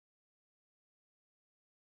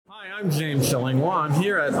Hi, I'm James Schilling. Well, I'm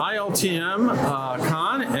here at ILTM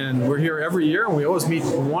Con, and we're here every year, and we always meet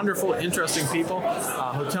wonderful, interesting people,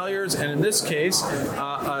 hoteliers, and in this case,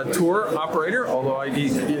 a tour operator, although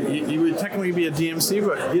he would technically be a DMC,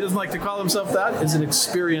 but he doesn't like to call himself that. He's an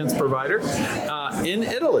experience provider in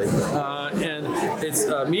Italy. And it's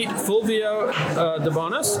meet Fulvio De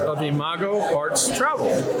Bonis of Imago Arts Travel.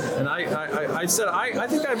 And I said, I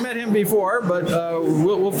think I've met him before, but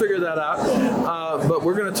we'll figure that out. But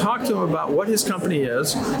we're going to talk to him about what his company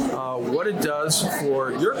is, what it does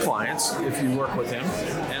for your clients if you work with him,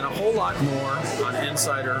 and a whole lot more on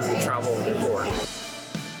Insider Travel Report.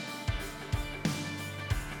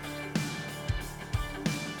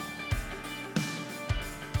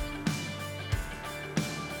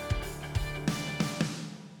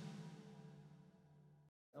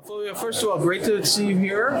 First of all, great to see you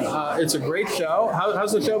here. It's a great show.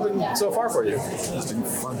 How's the show been so far for you? It's been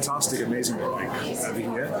fantastic, amazing having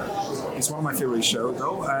here. It's one of my favorite shows,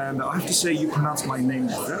 though, and I have to say you pronounce my name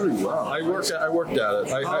very well. I worked at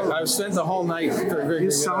it. I spent the whole night. You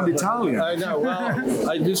sound Italian. I know. Well,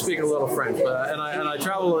 I do speak a little French, but and I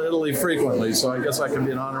travel to Italy frequently, so I guess I can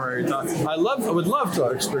be an honorary Italian. I would love to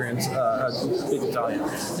experience speak Italian.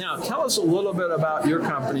 Now, tell us a little bit about your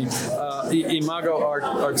company, Imago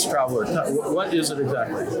Arts Traveler. What is it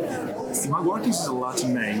exactly? Imago Artist is a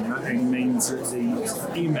Latin name and means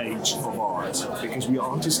the image of art, because we are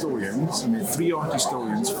art historians. I mean, 3 art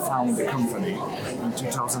historians founded the company in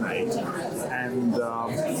 2008, and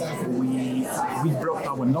we brought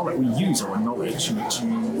our knowledge, we use our knowledge into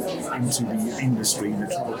the industry, the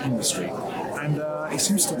travel industry, and it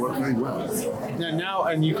seems to work very well. Now,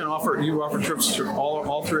 and you offer trips to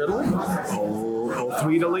all through Italy? All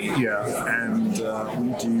through Italy, yeah, and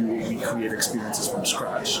we create experiences from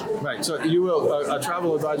scratch. Right, so you will, a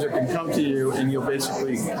travel advisor can come to you and you'll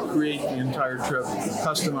basically create the entire trip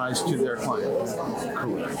customized to their client.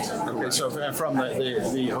 Correct. Okay, so from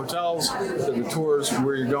the hotels to the tours,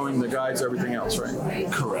 where you're going, the guides, everything else,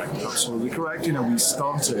 right? Correct, absolutely correct. You know, we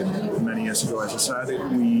started many years ago, as I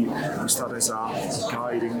said, we started as a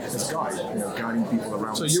guide, guiding people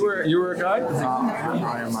around. So you were a guide?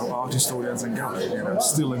 I am an art historian and guide. You know,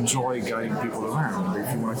 still enjoy guiding people around.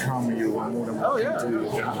 If you want to come, you are more than welcome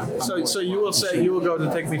to. So you will go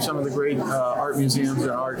to take me to some of the great art museums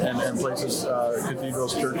and art and places,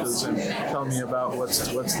 cathedrals, churches, and tell me about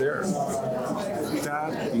what's there.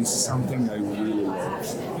 That is something I really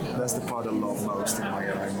love. That's the part I love most in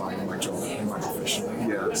my job, in my profession.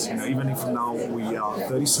 Yes, you know, even if now we are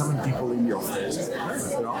 37 people in the office,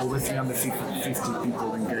 there are over 350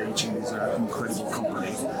 people engaged in this incredible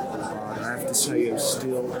company. I have to say, I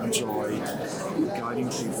still enjoy guiding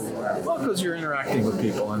people around. Well, because you're interacting with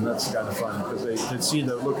people, and that's kind of fun, because they see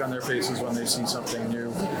the look on their faces when they see something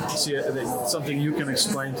new, something you can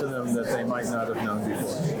explain to them that they might not have known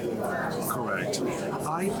before. Correct.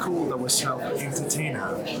 I call ourselves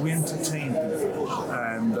entertainer. We entertain people,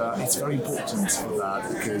 and it's very important for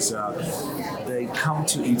that, because they come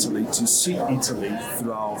to Italy to see Italy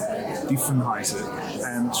through different eyes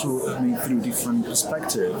and through different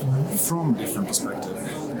perspective, from different perspective.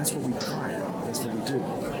 And that's what we try. That's what we do.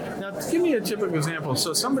 Now, give me a typical example.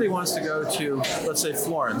 So somebody wants to go to, let's say,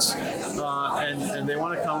 Florence, and they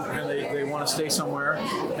want to come and they want to stay somewhere,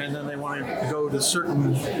 and then they want to go to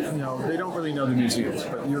certain, they don't really know the museums,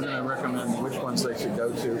 but you're going to recommend which ones they should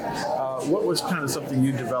go to. What was kind of something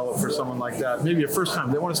you developed for someone like that? Maybe a first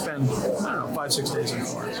time. They want to spend, 5-6 days in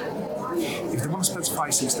Florence. If they want to spend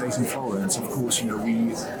 5-6 days in Florence, of course, for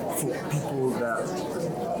people that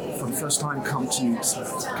for the first time come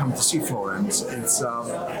to see Florence, it's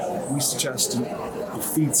we suggest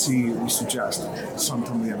Uffizi, we suggest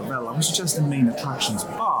Santa Maria Novella, we suggest the main attractions,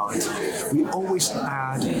 but we always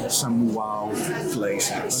add some wow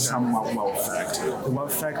places, some wow effect. The wow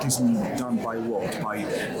effect is done by what? By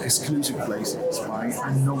exclusive places, by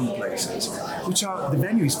unknown places, which are, the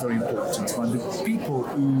venue is very important, but the people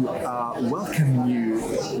who welcome you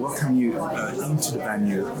into the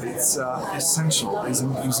venue, it's essential, is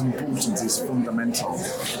important, is fundamental.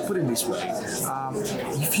 Put it this way,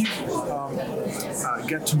 if you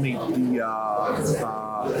get to meet the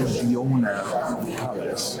owner of the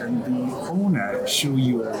palace, and the owner show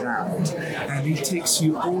you around, and he takes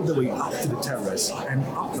you all the way up to the terrace, and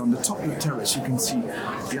up on the top of the terrace you can see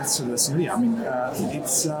Piazza della Signoria. I mean,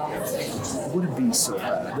 it wouldn't be so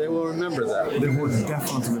bad. They will remember that. They would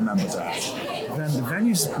definitely remember that. Then the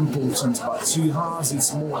venue is important, but to us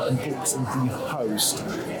it's more important the host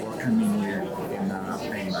welcoming you in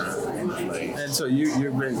place. And so you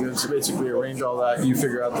basically arrange all that. You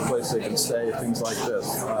figure out the place they can stay, things like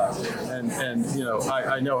this. And you know,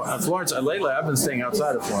 I know Florence. Lately, I've been staying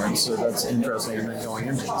outside of Florence, so that's interesting. And then going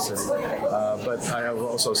into the city, but I have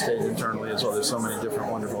also stayed internally as well. There's so many different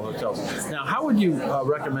wonderful hotels. Now, how would you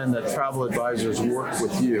recommend that travel advisors work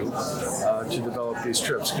with you to develop these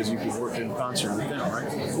trips? Because you could work in concert with them, right?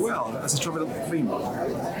 Well, as a travel theme,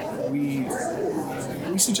 we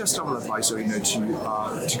suggest travel advisor, you know, to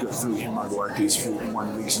go through Imago ArtIs for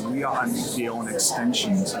one reason. We are their own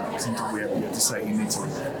extensions. Sometimes we have to say in Italy,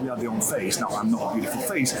 we are their own face. Now, I'm not a beautiful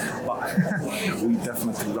face, but we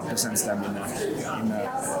definitely represent them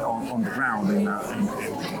on the ground in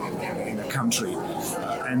a country,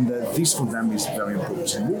 and this for them is very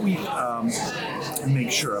important. What we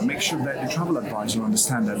make sure that the travel advisor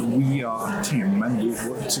understand that we are a team and we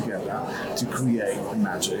work together to create the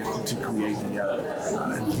magic, to create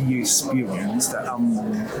the experience that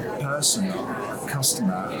personal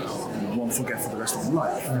customer won't forget for the rest of their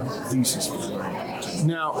life. This is very important.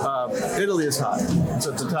 Now, Italy is hot. It's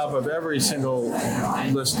at the top of every single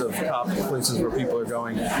list of top places where people are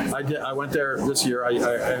going. I went there this year. I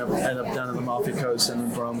ended up down in the Amalfi Coast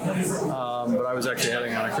and from, but I was actually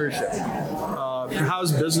heading on a cruise ship.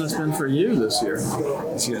 How's business been for you this year?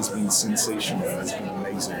 This year has been sensational. It's been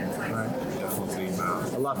amazing. Right? Definitely.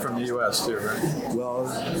 A lot from the U.S. too, right? Well,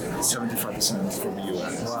 75% from the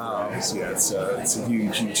U.S. Wow. Yeah, it's a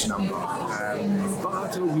huge number.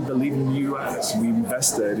 But we believe in the U.S. We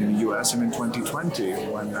invested in the U.S. in 2020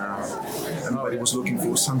 when everybody was looking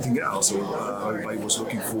for something else, or everybody was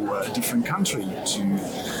looking for a different country to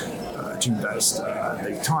invest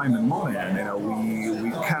their time and money. And you know,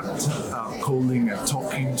 we kept calling and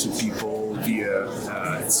talking to people via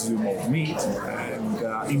Zoom or Meet and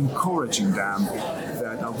encouraging them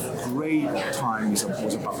that a great time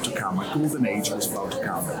was about to come. A golden age was about to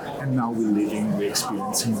come, and now we're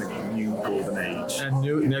experiencing the new golden age. And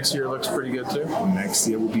next year looks pretty good too. Next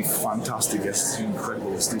year will be fantastic, as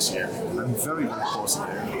incredible as this year. I'm very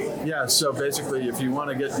positive. Yeah, so basically, if you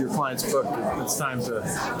want to get your clients booked, it's time to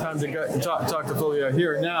go, talk to Fulvio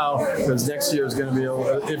here now, because next year is going to be,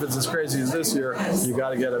 if it's as crazy as this year, you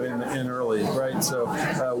got to get them in early, right? So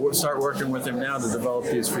we'll start working with him now to develop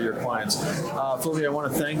these for your clients. Fulvio, I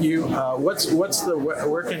want to thank you.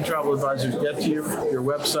 Where can travel advisors get to you? Your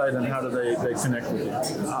website, and how do they connect with you?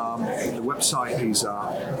 The website is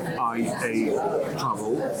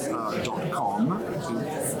iatravel.com,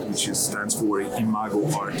 which stands for Imago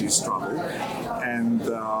ArtIs Travel, and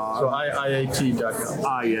so IAT.com.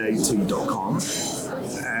 IAT.com,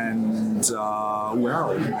 and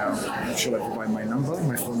well, you know, should I provide my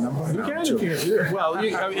phone number? You can. Well,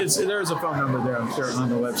 there's a phone number there, I'm sure, on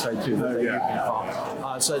the website too that you can call.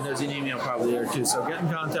 So there's an email probably there too. So get in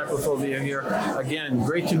contact with Fulvio here. Again,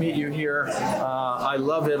 great to meet you here. I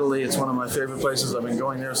love Italy. It's one of my favorite places. I've been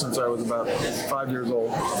going there since I was about 5 years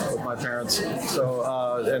old with my parents. So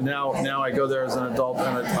and now I go there as an adult,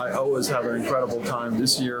 and I always have an incredible time.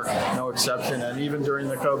 This year, no exception. And even during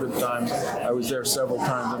the COVID times, I was there several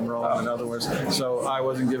times in Rome and others. So I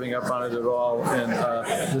wasn't giving up on it at all. And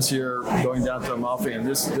this year, going down to Amalfi, and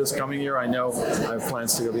this coming year, I know I have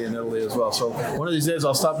plans to go be in Italy as well. So one of these days,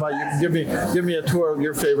 I'll stop by. You can give me a tour of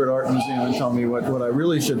your favorite art museum and tell me what I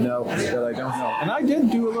really should know that I don't know. And I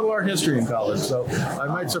did do a little art history in college, so I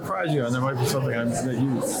might surprise you, and there might be something that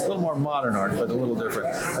you a little more modern art, but a little different.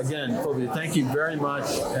 Again, Fulvio, thank you very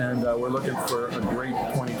much, and we're looking for a great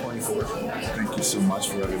 2024. Thank you so much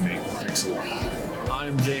for having me. Thanks a lot.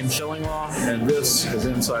 I'm James Shillinglaw, and this is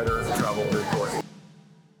Insider Travel Report.